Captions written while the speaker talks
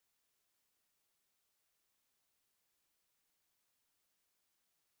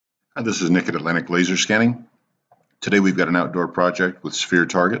Hi, this is Nick at Atlantic Laser Scanning. Today we've got an outdoor project with sphere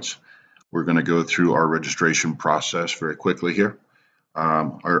targets. We're going to go through our registration process very quickly here.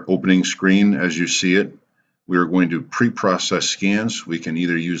 Our opening screen, as you see it, we are going to pre-process scans. We can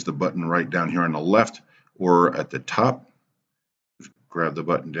either use the button right down here on the left or at the top. Grab the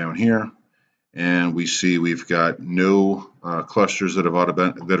button down here, and we see we've got no clusters that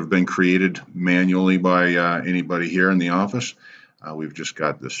have been created manually by anybody here in the office. We've just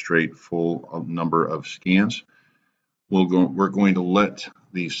got the straight full number of scans. We're going to let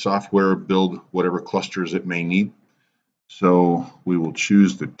the software build whatever clusters it may need. So we will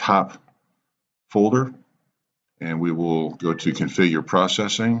choose the top folder and we will go to configure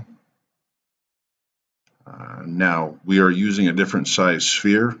processing. Now we are using a different size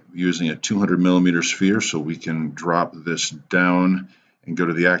sphere, using a 200 millimeter sphere, so we can drop this down and go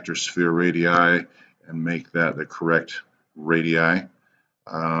to the actor sphere radii and make that the correct radii.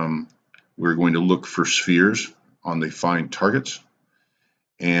 We're going to look for spheres on the find targets,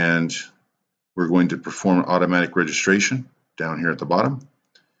 and we're going to perform automatic registration down here at the bottom.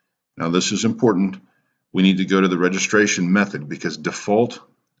 Now this is important. We need to go to the registration method because default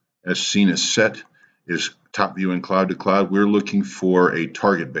as scene as set is top view and cloud to cloud. We're looking for a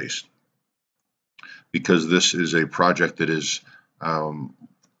target based because this is a project that is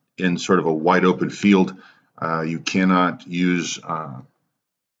in sort of a wide open field. You cannot use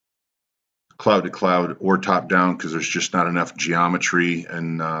cloud to cloud or top down because there's just not enough geometry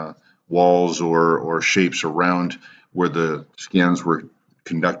and walls or shapes around where the scans were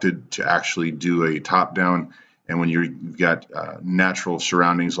conducted to actually do a top down. And when you've got natural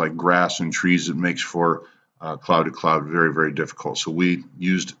surroundings like grass and trees, it makes for cloud to cloud very, very difficult. So we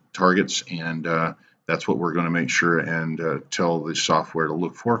used targets, and that's what we're going to make sure and tell the software to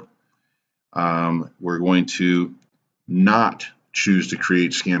look for. We're going to not choose to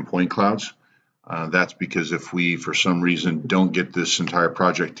create scan point clouds. That's because if we, for some reason, don't get this entire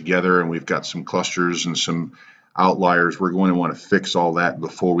project together and we've got some clusters and some outliers, we're going to want to fix all that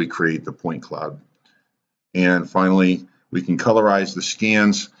before we create the point cloud. And finally, we can colorize the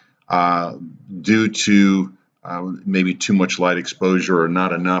scans due to maybe too much light exposure or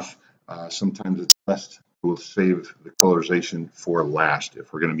not enough. Sometimes it's best we'll save the colorization for last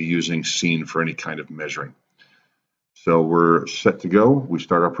if we're going to be using scene for any kind of measuring. So we're set to go. We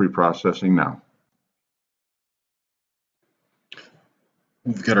start our pre-processing now.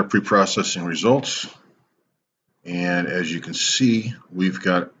 We've got our pre-processing results, and as you can see, we've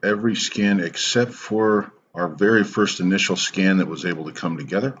got every scan except for our very first initial scan that was able to come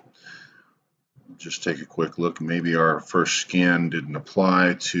together. Just take a quick look. Maybe our first scan didn't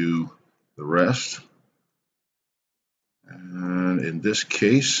apply to the rest. And in this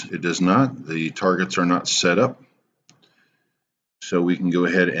case, it does not. The targets are not set up. So we can go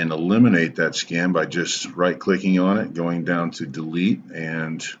ahead and eliminate that scan by just right-clicking on it, going down to delete,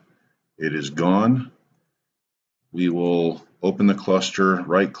 and it is gone. We will open the cluster,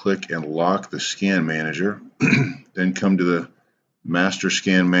 right-click, and lock the scan manager. Then come to the master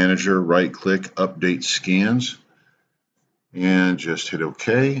scan manager, right-click, update scans, and just hit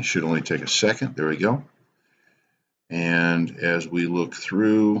OK. It should only take a second. There we go. And as we look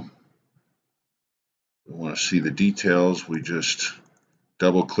through, we want to see the details. We just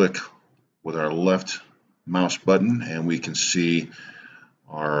double click with our left mouse button and we can see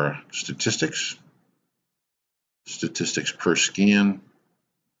our statistics per scan,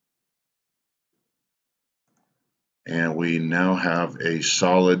 and we now have a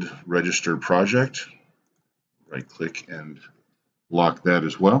solid registered project. Right click and lock that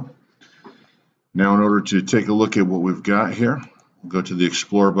as well. Now in order to take a look at what we've got here, we'll go to the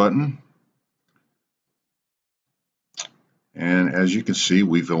Explore button. And as you can see,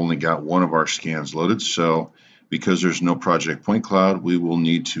 we've only got one of our scans loaded. So because there's no project point cloud, we will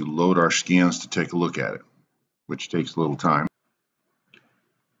need to load our scans to take a look at it, which takes a little time.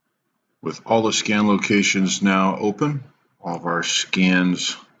 With all the scan locations now open, all of our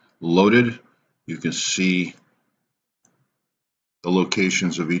scans loaded, you can see the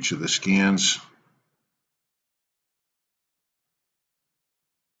locations of each of the scans.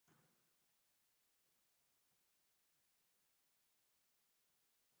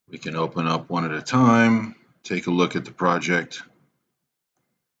 We can open up one at a time, take a look at the project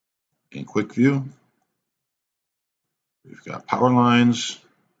in quick view. We've got power lines,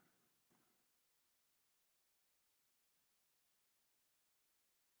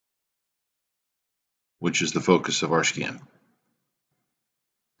 which is the focus of our scan.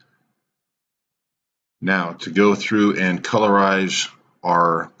 Now to go through and colorize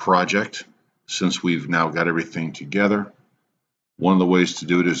our project, since we've now got everything together, One of the ways to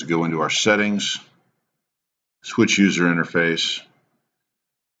do it is to go into our settings, switch user interface,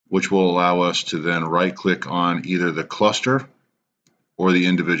 which will allow us to then right-click on either the cluster or the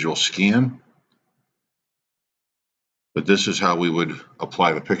individual scan. But this is how we would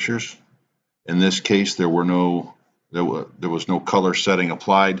apply the pictures. In this case, there was no color setting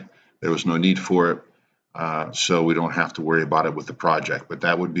applied. There was no need for it, so we don't have to worry about it with the project. But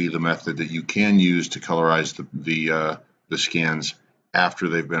that would be the method that you can use to colorize the scans after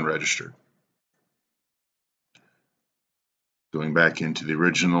they've been registered. Going back into the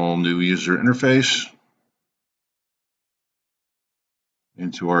original new user interface,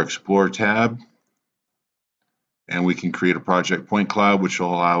 into our Explore tab, and we can create a project point cloud, which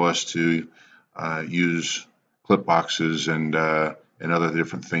will allow us to use clip boxes and other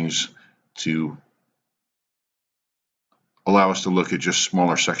different things to allow us to look at just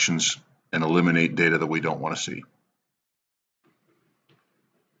smaller sections and eliminate data that we don't want to see.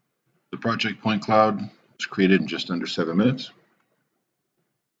 The project point cloud was created in just under 7 minutes.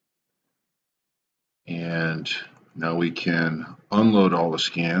 And now we can unload all the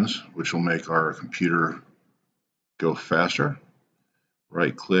scans, which will make our computer go faster.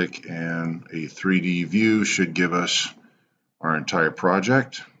 Right click and a 3D view should give us our entire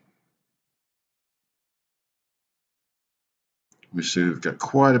project. We see we've got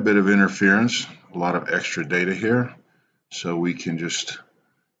quite a bit of interference, a lot of extra data here. So we can just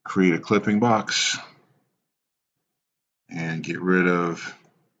create a clipping box and get rid of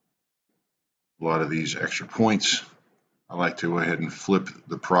a lot of these extra points. I like to go ahead and flip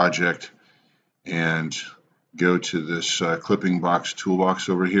the project and go to this clipping box toolbox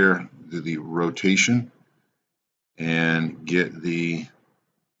over here, do the rotation, and get the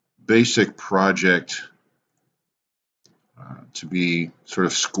basic project to be sort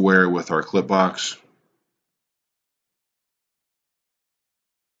of square with our clip box.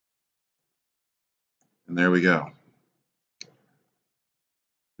 And there we go.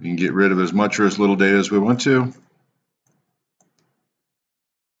 We can get rid of as much or as little data as we want to.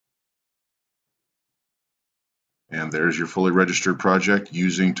 And there's your fully registered project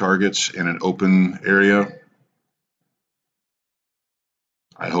using targets in an open area.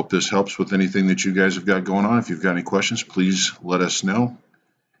 I hope this helps with anything that you guys have got going on. If you've got any questions, please let us know.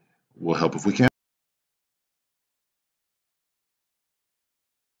 We'll help if we can.